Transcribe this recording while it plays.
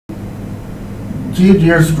Ji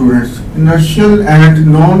dear students, inertial and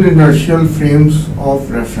non inertial frames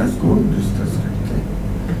of reference को discuss करते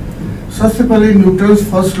हैं। सबसे पहले Newton's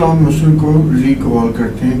first law of motion को रिकॉल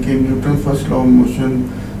करते हैं कि Newton first law of motion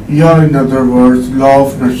या in other words law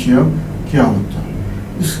of inertia क्या होता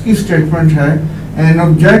है। इसकी स्टेटमेंट है an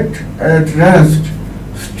object at rest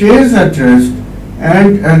stage at rest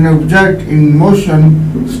and an object in motion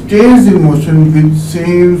stays in motion with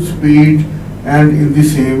same speed and in the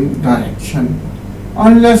same direction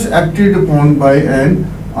unless acted upon by an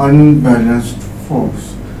unbalanced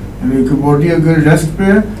force। यानी कि body अगर rest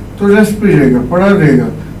पे है तो rest पे रहेगा, पड़ा रहेगा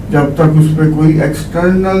जब तक उस पर कोई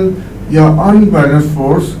एक्सटर्नल या अनबैलेंस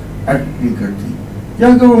फोर्स एक्ट नहीं करती,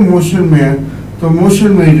 या अगर वो मोशन में है तो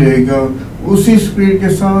मोशन में ही रहेगा उसी स्पीड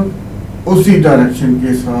के साथ उसी डायरेक्शन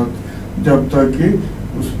के साथ जब तक कि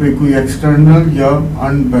उस पर कोई एक्सटर्नल या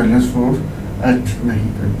अनबैलेंस फोर्स एक्ट नहीं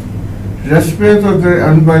करती। रेस्ट पे तो अगर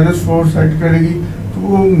अनबैलेंस फोर्स एक्ट करेगी तो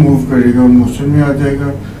वो मूव करेगा, मोशन में आ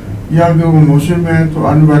जाएगा, या अगर वो मोशन में है तो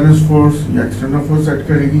अनबैलेंस फोर्स या एक्सटर्नल फोर्स एक्ट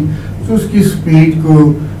करेगी तो उसकी स्पीड को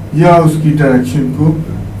या उसकी डायरेक्शन को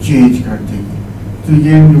चेंज कर देगी। तो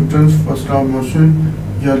ये Newton's first law of motion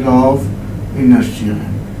या लॉ ऑफ इनर्शिया है।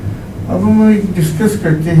 अब हम डिस्कस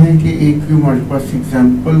करते हैं कि एक हमारे पास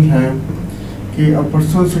एग्जांपल है कि a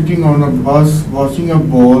person sitting on a बस watching a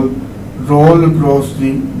ball roll across the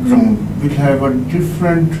ground will have a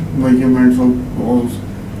different measurements of ball's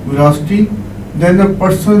velocity than a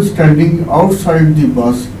person standing outside the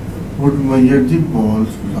bus would measure the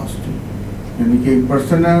ball's velocity। यानी कि एक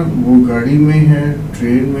person है वो गाड़ी में है,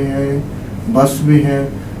 train में है, बस में है,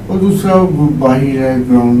 और दूसरा वो बाहर है,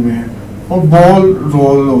 ग्राउंड में है और बॉल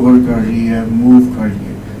रोल ओवर कर रही है, मूव कर रही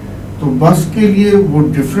है। तो बस के लिए वो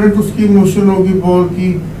डिफरेंट उसकी मोशन होगी बॉल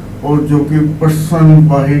की, और जो कि पर्सन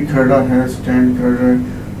बाहर खड़ा है, स्टैंड कर रहा है,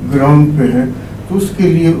 ग्राउंड पे है, तो उसके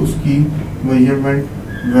लिए उसकी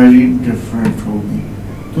मेजरमेंट वेरी डिफरेंट होगी।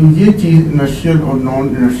 तो ये चीज़ इनर्शियल और non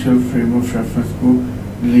inertial frame of reference को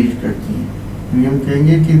लीड करती है। हम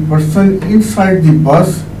कहेंगे कि person inside the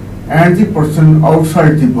bus and the person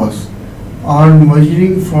outside the bus are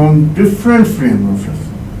measuring from different frame of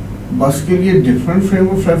reference. बस के लिए डिफरेंट फ्रेम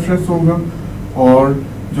ऑफ रेफरेंस होगा, और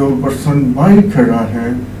जो पर्सन बाहर खड़ा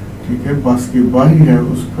है, ठीक है, बस के बाहर है,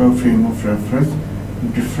 उसका फ्रेम ऑफ रेफरेंस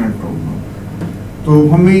डिफरेंट होगा। तो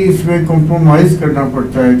हमें इसमें कॉम्प्रोमाइज़ करना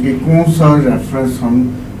पड़ता है कि कौन सा रेफरेंस हम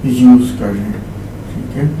यूज़ कर रहे हैं।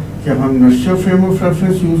 ठीक है, क्या हम inertial frame of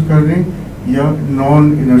reference use कर रहे हैं या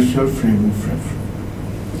non inertial frame of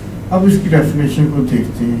reference. अब इसकी डेफिनेशन को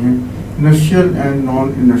देखते हैं। Inertial and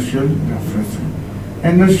non inertial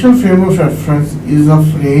reference. Inertial frame of reference is a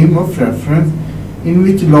frame of reference in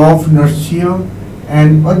which law of inertia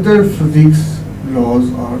and other physics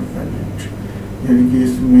laws are valid। यानी कि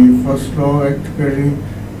इसमें first law act करें,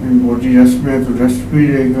 body rest में है तो रेस्ट भी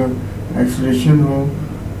रहेगा, acceleration हो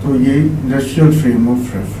तो ये इनर्शियल फ्रेम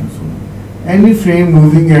ऑफ रेफरेंस होगा। Any frame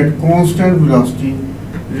moving at constant velocity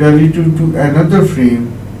relative to another frame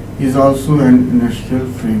is also an inertial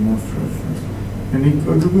frame of reference। यानी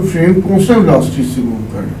अगर कोई फ्रेम कांस्टेंट वेलोसिटी से मूव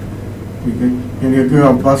करे, ठीक है, यानी अगर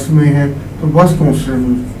आप बस में है तो बस कांस्टेंट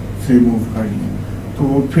से मूव कर रही है तो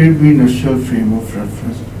वो फिर भी इनर्शियल फ्रेम ऑफ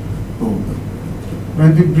रेफरेंस होगा।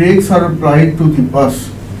 When the brakes are applied to the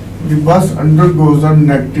bus undergoes a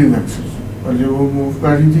negative acceleration। पहले वो मूव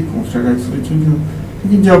कर रही थी कांस्टेंट एक्सेलरेशन की,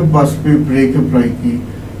 लेकिन जब बस पे ब्रेक अप्लाई की,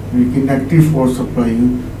 लेकिन नेगेटिव फोर्स अप्लाई हुई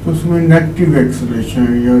तो उसमें नेगेटिव एक्सेलरेशन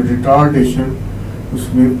या रिटार्डेशन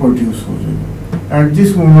उसमें प्रोड्यूस हो जाएगा। At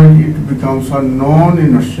this moment it becomes a non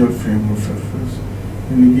inertial frame of reference.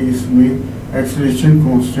 यानी कि इसमें एक्सेलरेशन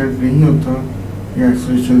कांस्टेंट नहीं होता या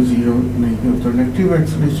एक्सेलरेशन जीरो नहीं होता, नेगेटिव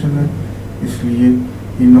एक्सेलरेशन है, इसलिए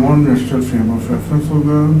ये non inertial frame of reference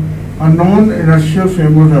होगा। A non inertial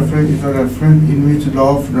frame of reference is a reference in which law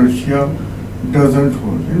of inertia doesn't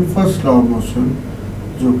hold. In first law of motion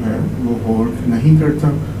जो है वो होल्ड नहीं करता,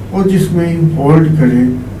 और जिसमें होल्ड करे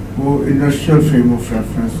वो इनर्शियल फ्रेम ऑफ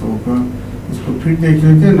रेफरेंस होगा। इसको फिर देख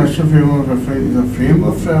लेते हैं। Inertial frame of reference is a frame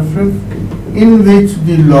of reference in which the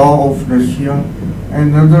law of inertia and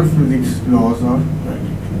other physics laws are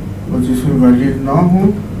valid, और जिसमें वैलिड ना हो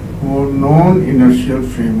वो non inertial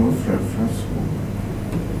frame of reference होगा।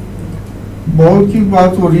 बॉल की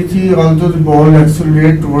बात हो रही थी। Although the ball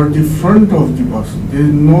accelerate toward the front of the bus there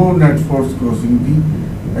is no net force causing the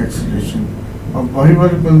acceleration. अब बाहर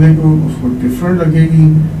वाले बंदे को उसको डिफरेंट लगेगी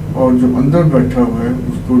और जो अंदर बैठा हुआ है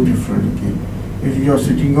उसको डिफरेंट लगेगी। If you are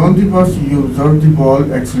sitting on the bus you observe the ball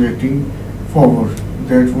accelerating forward,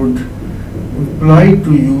 that would imply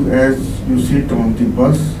to you as you sit on the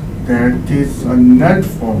bus that there is a net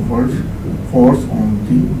forward force on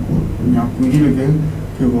the ball। आपको ये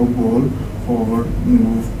लगेगा कि वो ball forward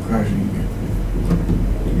move कर रही है,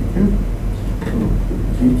 ठीक है।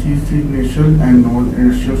 तो ये चीज़ थी initial and non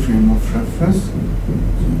initial frame of reference.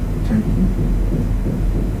 Thank you.